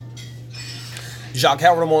Jacque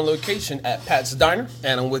Howard, I'm on location at Pat's Diner,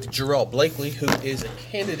 and I'm with Jerell Blakeley, who is a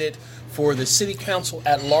candidate for the City Council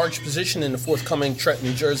at-large position in the forthcoming Trenton,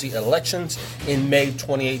 New Jersey elections in May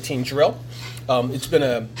 2018. Jerell, it's been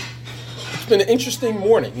an interesting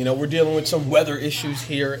morning. You know, we're dealing with some weather issues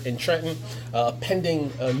here in Trenton,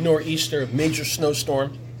 pending a nor'easter, major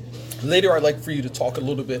snowstorm. Later, I'd like for you to talk a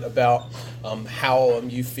little bit about how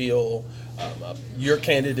you feel your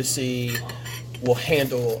candidacy will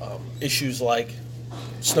handle issues like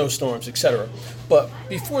snowstorms, etc. But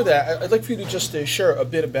before that, I'd like for you to just share a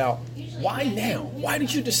bit about why now? Why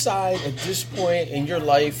did you decide at this point in your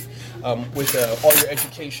life, with all your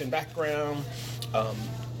education background,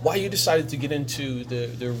 why you decided to get into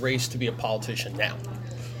the race to be a politician now?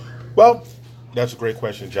 Well, that's a great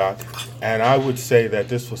question, Jacque. And I would say that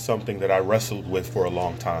this was something that I wrestled with for a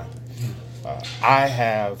long time. I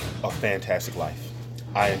have a fantastic life.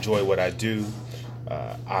 I enjoy what I do.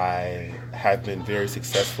 I have been very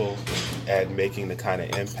successful at making the kind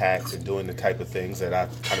of impact and doing the type of things that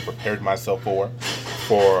I've kind of prepared myself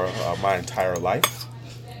for my entire life.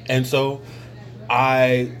 And so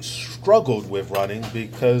I struggled with running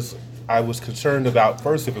because I was concerned about,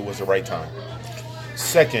 first, if it was the right time.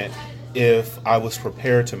 Second, if I was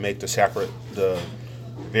prepared to make the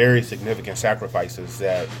very significant sacrifices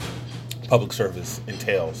that public service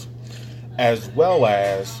entails, as well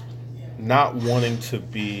as not wanting to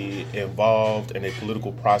be involved in a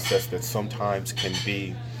political process that sometimes can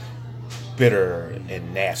be bitter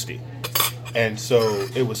and nasty. And so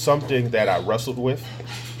it was something that I wrestled with.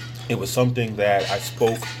 It was something that I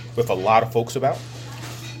spoke with a lot of folks about.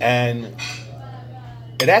 And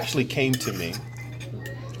it actually came to me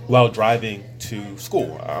while driving to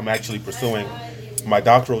school. I'm actually pursuing my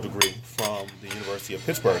doctoral degree from the University of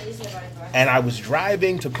Pittsburgh. And I was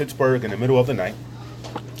driving to Pittsburgh in the middle of the night,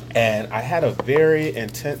 and I had a very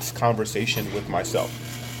intense conversation with myself.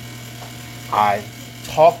 I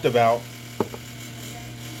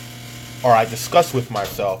discussed with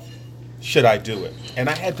myself, should I do it? And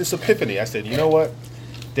I had this epiphany. I said, you know what?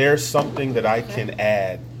 There's something that I can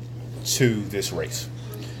add to this race.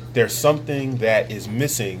 There's something that is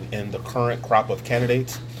missing in the current crop of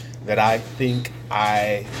candidates that I think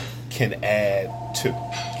I can add to.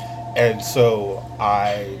 And so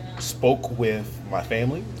I spoke with my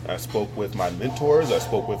family, I spoke with my mentors, I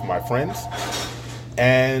spoke with my friends,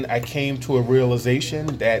 and I came to a realization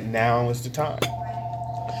that now is the time.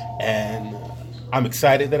 And I'm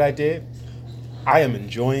excited that I did. I am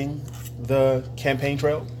enjoying the campaign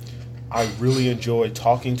trail. I really enjoy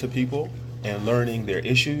talking to people and learning their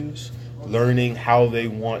issues, learning how they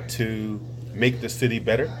want to make the city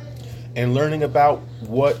better, and learning about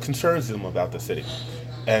what concerns them about the city.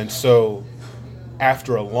 And so,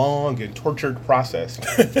 after a long and tortured process,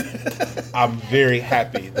 I'm very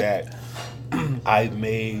happy that I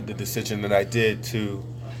made the decision that I did to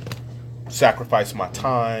sacrifice my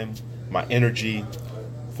time, my energy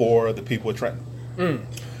for the people of Trenton.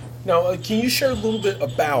 Now, can you share a little bit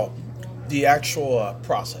about the actual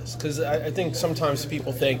process? Because I think sometimes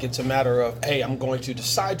people think it's a matter of, hey, I'm going to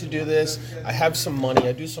decide to do this. I have some money.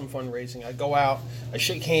 I do some fundraising. I go out. I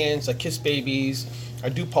shake hands. I kiss babies. I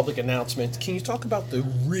do public announcements. Can you talk about the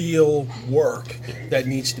real work that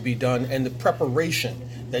needs to be done and the preparation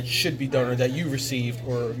that should be done or that you received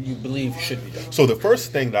or you believe should be done? So the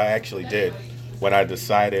first thing that I actually did when I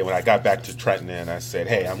got back to Trenton and I said,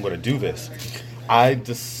 hey, I'm going to do this, I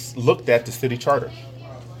just looked at the city charter.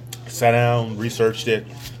 Sat down, researched it,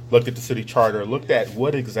 looked at the city charter, looked at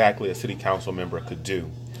what exactly a city council member could do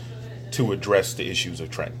to address the issues of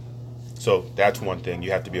Trenton. So that's one thing.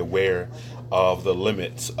 You have to be aware of the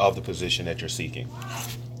limits of the position that you're seeking.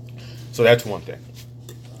 So that's one thing.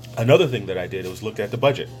 Another thing that I did was look at the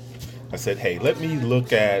budget. I said, hey, let me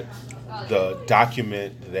look at the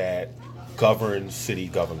document that governs city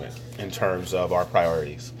government in terms of our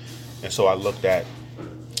priorities. And so I looked at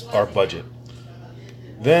our budget.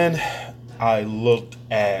 Then I looked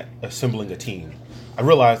at assembling a team. I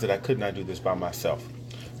realized that I could not do this by myself.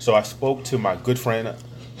 So I spoke to my good friend,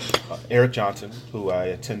 Eric Johnson, who I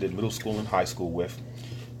attended middle school and high school with,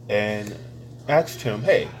 and asked him,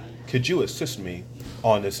 hey, could you assist me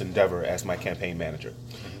on this endeavor as my campaign manager?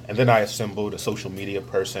 And then I assembled a social media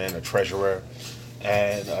person, a treasurer,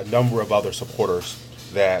 and a number of other supporters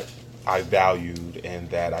that I valued and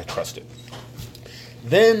that I trusted.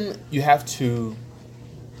 Then you have to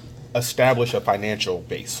establish a financial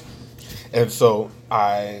base. And so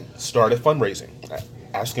I started fundraising,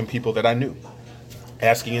 asking people that I knew,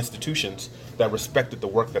 asking institutions that respected the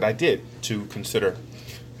work that I did to consider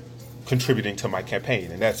contributing to my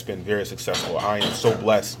campaign. And that's been very successful. I am so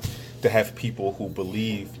blessed to have people who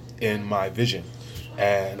believe in my vision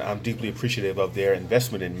And I'm deeply appreciative of their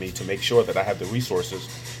investment in me to make sure that I have the resources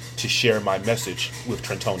to share my message with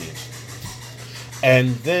Trentonians.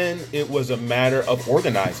 And then it was a matter of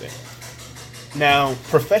organizing. Now,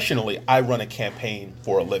 professionally, I run a campaign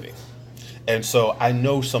for a living. And so I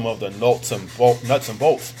know some of the nuts and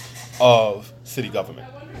bolts of city government,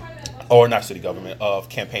 or not city government, of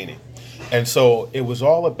campaigning. And so it was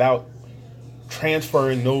all about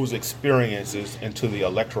transferring those experiences into the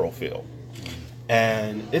electoral field.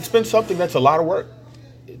 And it's been something that's a lot of work.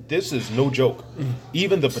 This is no joke.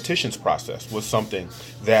 Even the petitions process was something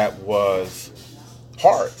that was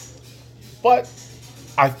hard. But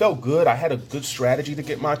I felt good. I had a good strategy to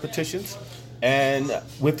get my petitions. And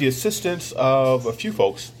with the assistance of a few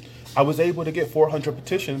folks, I was able to get 400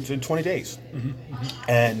 petitions in 20 days.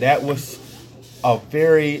 And that was a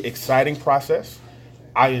very exciting process.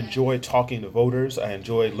 I enjoyed talking to voters. I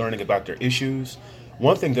enjoyed learning about their issues.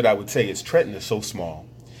 One thing that I would say is Trenton is so small.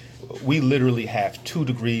 We literally have 2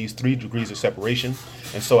 degrees, 3 degrees of separation.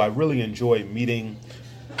 And so I really enjoy meeting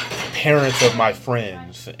parents of my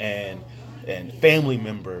friends and family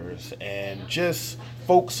members and just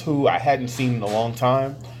folks who I hadn't seen in a long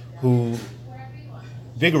time who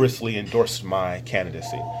vigorously endorsed my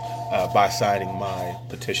candidacy by signing my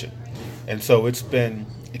petition. And so it's been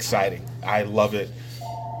exciting. I love it.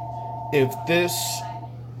 If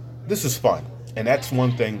this is fun, and that's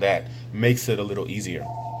one thing that makes it a little easier,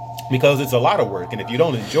 because it's a lot of work, and if you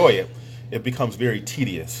don't enjoy it, it becomes very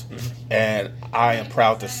tedious. And I am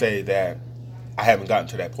proud to say that I haven't gotten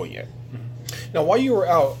to that point yet. Now, while you were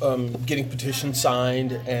out getting petitions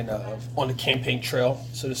signed and on the campaign trail,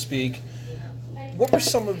 so to speak, what were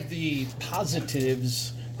some of the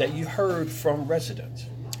positives that you heard from residents?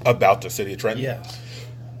 About the city of Trenton? Yes.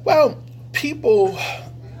 Well, people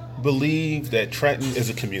believe that Trenton is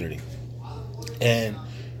a community. And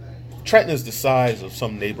Trenton is the size of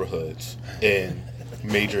some neighborhoods in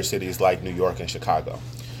major cities like New York and Chicago.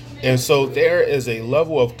 And so there is a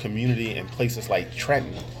level of community in places like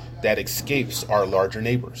Trenton that escapes our larger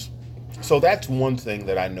neighbors. So that's one thing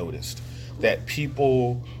that I noticed, that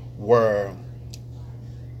people were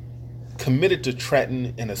committed to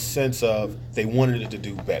Trenton in a sense of they wanted it to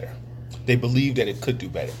do better. They believed that it could do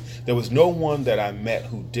better. There was no one that I met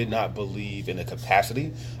who did not believe in the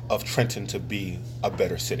capacity of Trenton to be a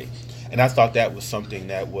better city. And I thought that was something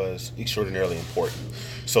that was extraordinarily important,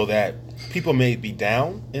 so that people may be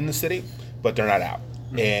down in the city, but they're not out.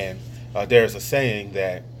 And there's a saying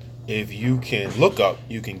that if you can look up,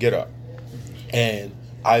 you can get up. And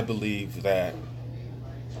I believe that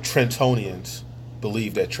Trentonians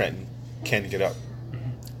believe that Trenton can get up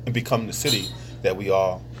and become the city that we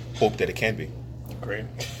all hope that it can be. Great.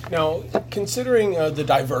 Now, considering the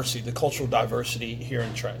diversity, the cultural diversity here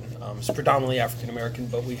in Trenton, it's predominantly African American,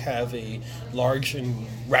 but we have a large and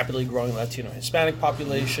rapidly growing Latino Hispanic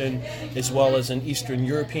population, as well as an Eastern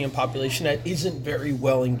European population that isn't very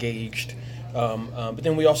well engaged. But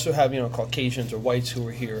then we also have, Caucasians or whites who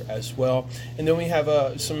are here as well. And then we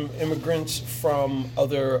have some immigrants from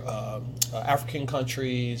other African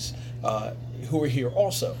countries who are here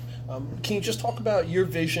also. Can you just talk about your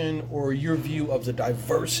vision or your view of the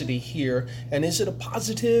diversity here? And is it a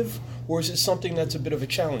positive, or is it something that's a bit of a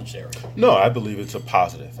challenge there? No, I believe it's a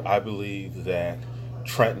positive. I believe that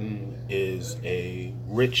Trenton is a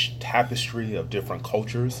rich tapestry of different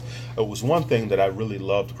cultures. It was one thing that I really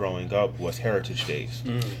loved growing up was Heritage Days.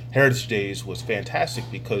 Heritage Days was fantastic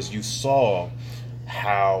because you saw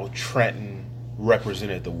how Trenton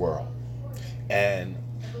represented the world. And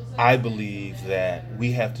I believe that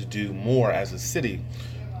we have to do more as a city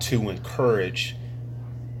to encourage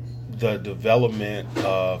the development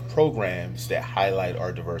of programs that highlight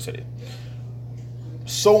our diversity.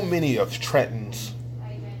 So many of Trenton's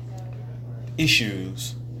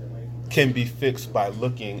issues can be fixed by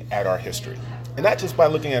looking at our history. And not just by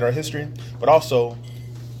looking at our history, but also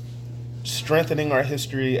strengthening our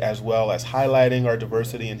history as well as highlighting our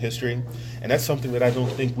diversity in history. And that's something that I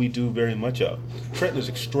don't think we do very much of. Trenton is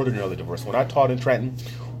extraordinarily diverse. When I taught in Trenton,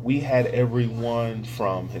 we had everyone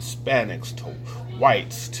from Hispanics to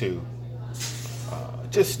whites to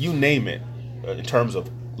just you name it in terms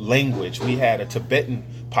of language. We had a Tibetan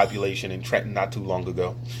population in Trenton not too long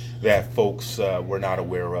ago that folks were not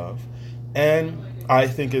aware of. And I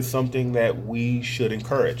think it's something that we should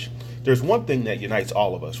encourage. There's one thing that unites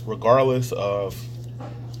all of us, regardless of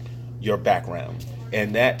your background,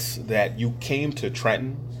 and that's that you came to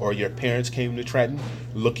Trenton or your parents came to Trenton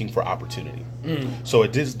looking for opportunity. So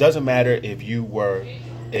it just doesn't matter if you were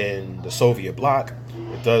in the Soviet bloc.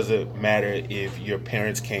 It doesn't matter if your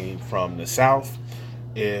parents came from the South,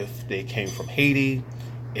 if they came from Haiti,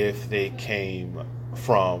 if they came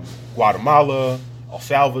from Guatemala, El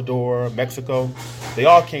Salvador, Mexico. They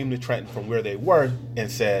all came to Trenton from where they were and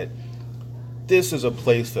said, this is a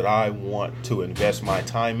place that I want to invest my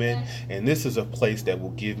time in, and this is a place that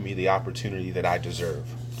will give me the opportunity that I deserve.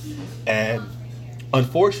 And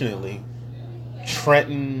unfortunately,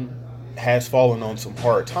 Trenton has fallen on some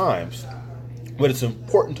hard times, but it's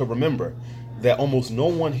important to remember that almost no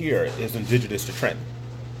one here is indigenous to Trenton.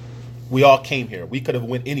 We all came here. We could have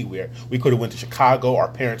went anywhere. We could have went to Chicago. Our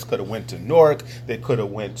parents could have went to Newark. They could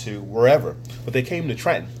have went to wherever, but they came to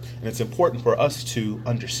Trenton. And it's important for us to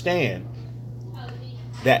understand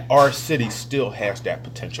that our city still has that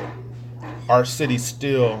potential. Our city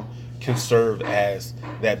still can serve as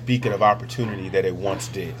that beacon of opportunity that it once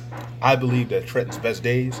did. I believe that Trenton's best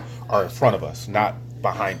days are in front of us, not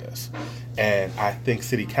behind us. And I think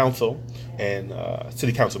city council and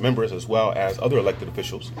city council members, as well as other elected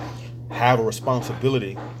officials, have a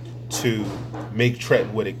responsibility to make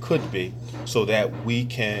Trenton what it could be so that we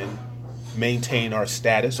can maintain our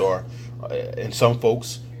status, or and some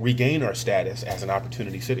folks regain our status as an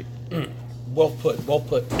opportunity city. Well put, well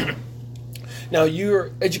put. Now,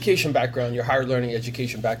 your education background, your higher learning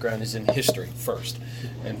education background is in history first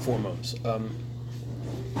and foremost.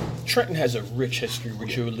 Trenton has a rich history,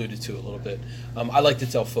 which you alluded to a little bit. I like to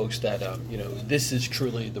tell folks that, this is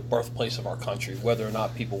truly the birthplace of our country, whether or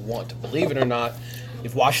not people want to believe it or not.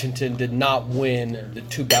 If Washington did not win the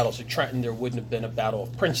 2 battles of Trenton, there wouldn't have been a battle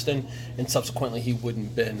of Princeton, and subsequently he wouldn't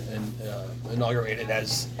have been inaugurated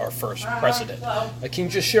as our first president. Can you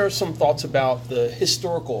just share some thoughts about the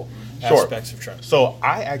historical aspects of Trenton? So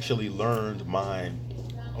I actually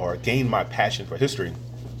gained my passion for history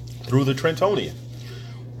through the Trentonian.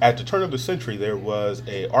 At the turn of the century, there was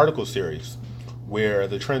an article series where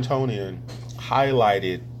the Trentonian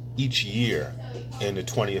highlighted each year in the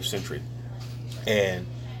 20th century and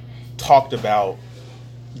talked about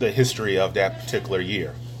the history of that particular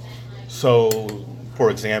year. So, for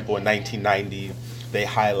example, in 1990, they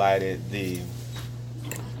highlighted the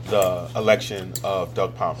election of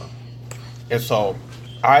Doug Palmer. And so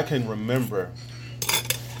I can remember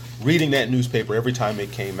reading that newspaper every time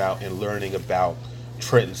it came out and learning about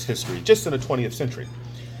Trenton's history just in the 20th century.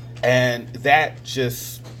 And that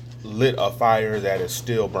just lit a fire that is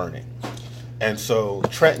still burning. And so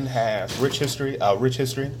Trenton has rich history.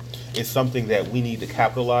 It's something that we need to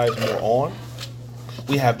capitalize more on.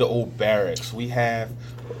 We have the old barracks. We have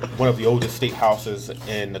one of the oldest state houses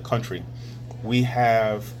in the country. We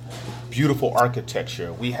have beautiful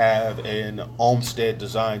architecture. We have an Olmsted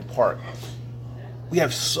designed park. We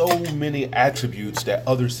have so many attributes that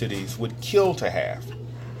other cities would kill to have.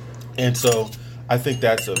 And so I think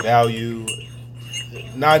that's a value,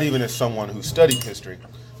 not even as someone who studied history,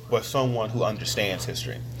 but someone who understands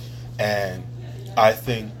history. And I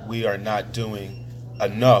think we are not doing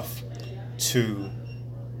enough to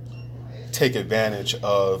take advantage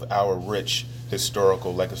of our rich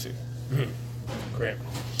historical legacy. Mm-hmm. Great.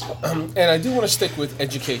 And I do want to stick with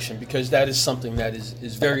education, because that is something that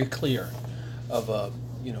is very clear of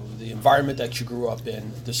the environment that you grew up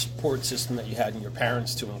in, the support system that you had in your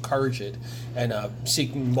parents to encourage it, and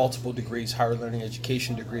seeking multiple degrees, higher learning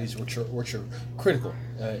education degrees, which are critical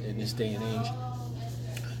in this day and age.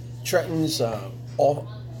 Trenton's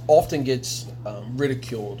often gets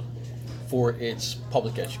ridiculed for its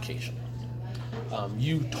public education.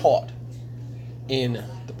 You taught in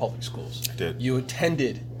the public schools. I did. You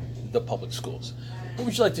attended the public schools. What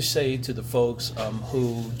would you like to say to the folks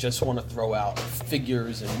who just want to throw out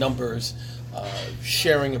figures and numbers,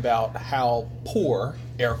 sharing about how poor,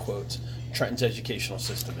 air quotes, Trenton's educational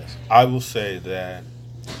system is? I will say that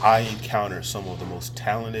I encountered some of the most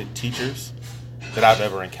talented teachers that I've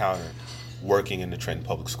ever encountered working in the Trenton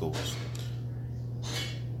Public Schools.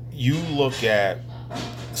 You look at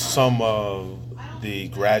some of the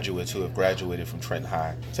graduates who have graduated from Trenton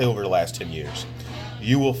High, say over the last 10 years,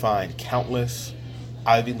 you will find countless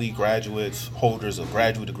Ivy League graduates, holders of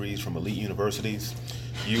graduate degrees from elite universities.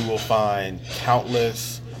 You will find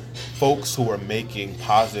countless folks who are making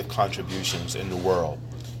positive contributions in the world,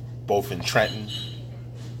 both in Trenton,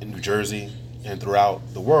 in New Jersey, and throughout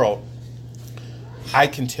the world. I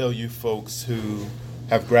can tell you folks who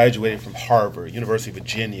have graduated from Harvard, University of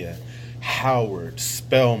Virginia, Howard,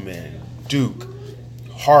 Spelman, Duke,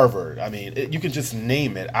 Harvard. I mean, you can just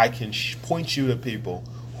name it. I can point you to people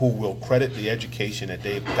who will credit the education that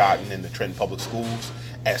they've gotten in the Trenton Public Schools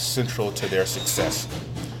as central to their success,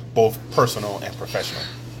 both personal and professional.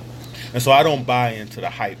 And so I don't buy into the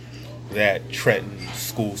hype that Trenton's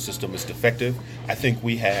school system is defective. I think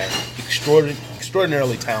we have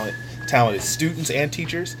extraordinarily talented students and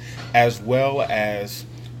teachers, as well as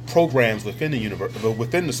programs within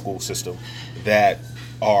within the school system that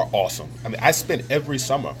are awesome. I mean, I spent every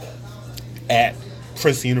summer at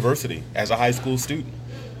Princeton University as a high school student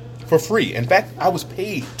for free. In fact, I was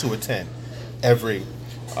paid to attend every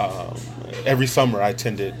summer. I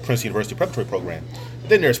attended Princeton University preparatory program.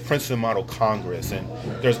 Then there's Princeton Model Congress, and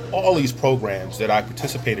there's all these programs that I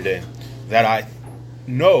participated in that I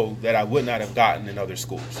know that I would not have gotten in other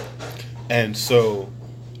schools. And so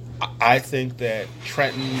I think that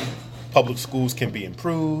Trenton public schools can be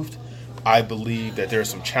improved. I believe that there are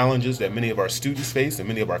some challenges that many of our students face and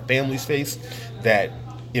many of our families face that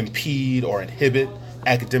impede or inhibit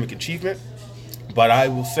academic achievement. But I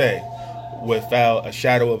will say, without a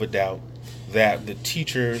shadow of a doubt, that the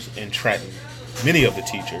teachers in Trenton, many of the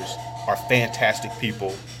teachers, are fantastic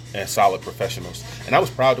people and solid professionals. And I was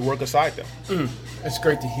proud to work aside them. It's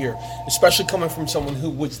great to hear, especially coming from someone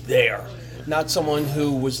who was there, not someone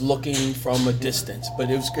who was looking from a distance. But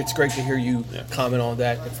it's great to hear you comment on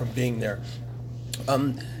that and from being there.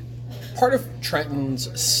 Part of Trenton's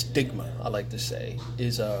stigma, I like to say,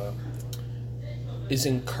 is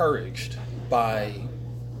encouraged by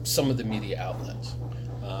some of the media outlets.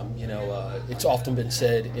 It's often been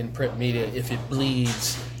said in print media, if it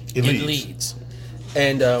bleeds, it leads.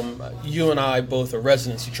 And you and I both are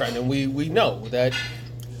residents of Trenton, and we know that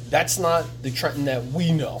that's not the Trenton that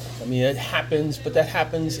we know. I mean, it happens, but that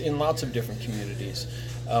happens in lots of different communities.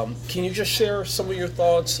 Can you just share some of your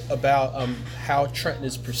thoughts about how Trenton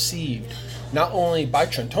is perceived, not only by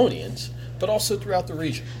Trentonians, but also throughout the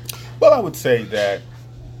region? Well, I would say that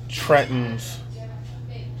Trenton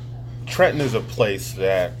is a place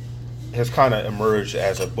that has kind of emerged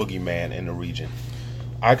as a boogeyman in the region.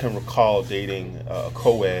 I can recall dating a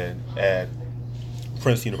co-ed at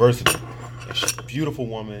Princeton University. And she's a beautiful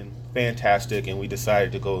woman, fantastic, and we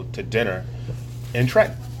decided to go to dinner in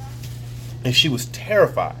Trenton. And she was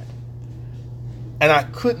terrified. And I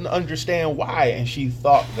couldn't understand why. And she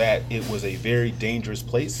thought that it was a very dangerous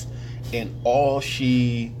place. And all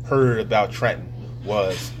she heard about Trenton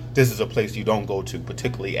was, this is a place you don't go to,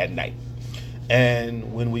 particularly at night.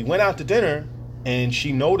 And when we went out to dinner and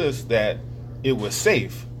she noticed that it was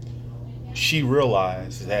safe, she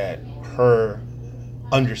realized that her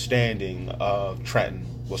understanding of Trenton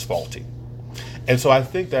was faulty. And so I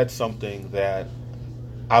think that's something that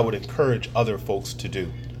I would encourage other folks to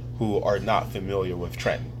do who are not familiar with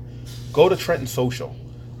Trenton. Go to Trenton Social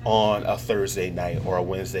on a Thursday night or a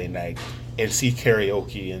Wednesday night and see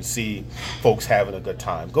karaoke and see folks having a good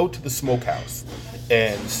time. Go to the Smokehouse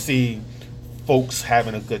and see folks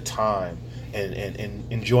having a good time and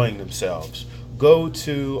enjoying themselves. Go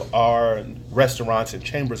to our restaurants in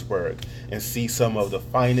Chambersburg and see some of the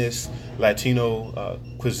finest Latino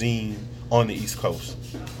cuisine on the East Coast.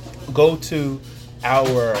 Go to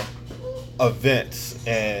our events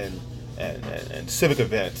and civic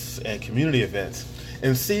events and community events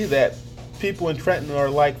and see that people in Trenton are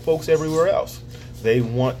like folks everywhere else. They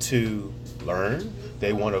want to learn,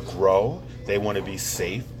 they want to grow, they want to be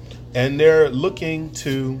safe, and they're looking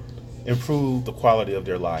to improve the quality of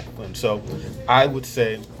their life. And so I would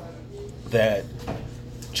say that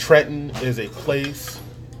Trenton is a place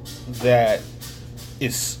that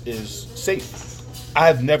is safe.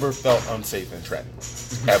 I've never felt unsafe in Trenton,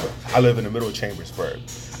 ever. I live in the middle of Chambersburg.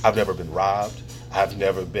 I've never been robbed. I've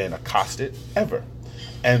never been accosted, ever.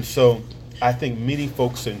 And so I think many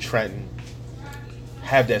folks in Trenton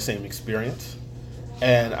have that same experience.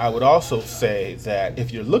 And I would also say that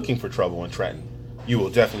if you're looking for trouble in Trenton, you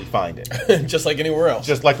will definitely find it. Just like anywhere else.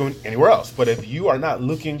 Just like anywhere else. But if you are not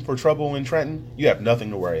looking for trouble in Trenton, you have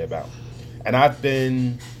nothing to worry about. And I've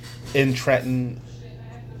been in Trenton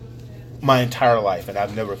my entire life, and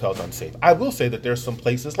I've never felt unsafe. I will say that there's some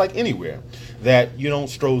places, like anywhere, that you don't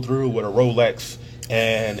stroll through with a Rolex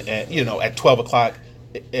and at 12 o'clock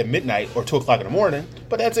at midnight or 2 o'clock in the morning,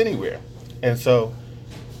 but that's anywhere. And so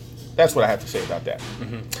that's what I have to say about that.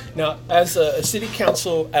 Mm-hmm. Now, as a city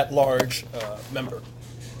council at large member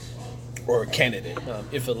or candidate,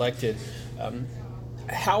 if elected,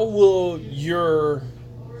 how will your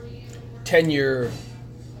tenure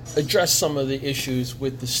address some of the issues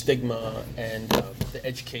with the stigma and the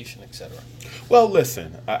education, et cetera? Well,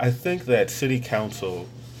 listen, I think that city council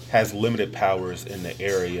has limited powers in the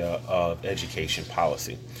area of education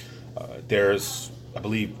policy. There's, I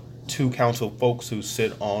believe, 2 council folks who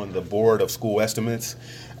sit on the board of school estimates,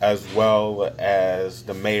 as well as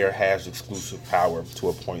the mayor has exclusive power to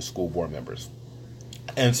appoint school board members.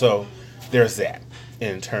 And so there's that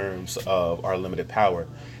in terms of our limited power.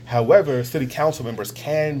 However, city council members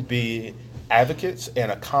can be advocates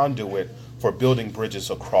and a conduit for building bridges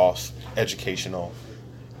across educational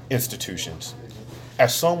institutions.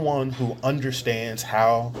 as someone who understands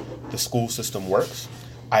how the school system works,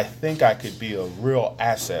 I think I could be a real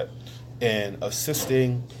asset in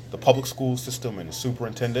assisting the public school system and the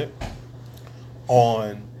superintendent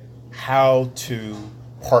on how to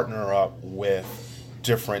partner up with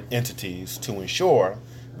different entities to ensure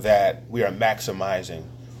that we are maximizing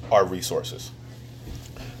our resources.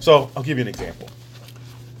 So I'll give you an example.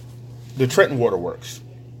 The Trenton Water Works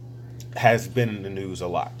has been in the news a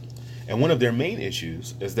lot. And one of their main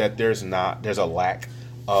issues is that there's a lack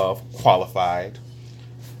of qualified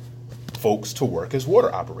folks to work as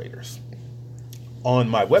water operators. On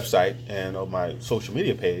my website and on my social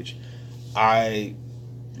media page, I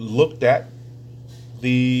looked at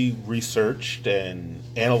the research and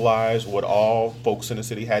analyzed what all folks in the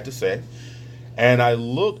city had to say. And I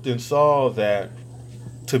looked and saw that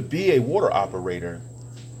to be a water operator,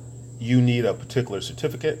 you need a particular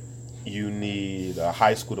certificate, you need a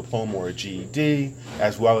high school diploma or a GED,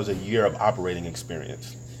 as well as a year of operating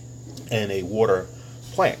experience in a water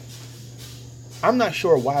plant. I'm not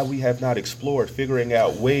sure why we have not explored figuring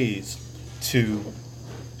out ways to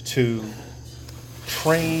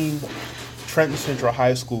train Trenton Central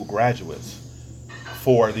High School graduates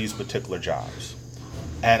for these particular jobs.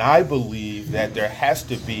 And I believe that there has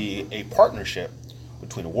to be a partnership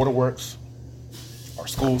between the waterworks, our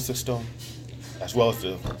school system, as well as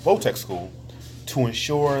the VOTEC school, to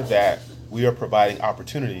ensure that we are providing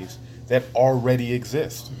opportunities that already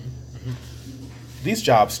exist. Mm-hmm. These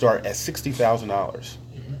jobs start at $60,000. Mm-hmm.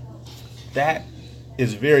 That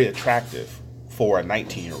is very attractive for a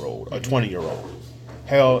 19-year-old, a 20-year-old.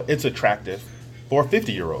 Hell, it's attractive for a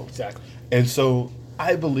 50-year-old. Exactly. And so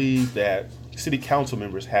I believe that city council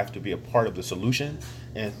members have to be a part of the solution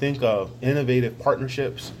and think of innovative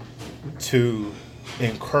partnerships to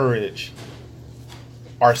encourage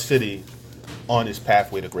our city on its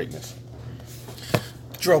pathway to greatness.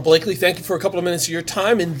 Jerell Blakeley, thank you for a couple of minutes of your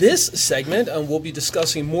time in this segment. We'll be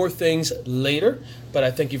discussing more things later, but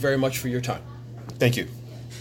I thank you very much for your time. Thank you.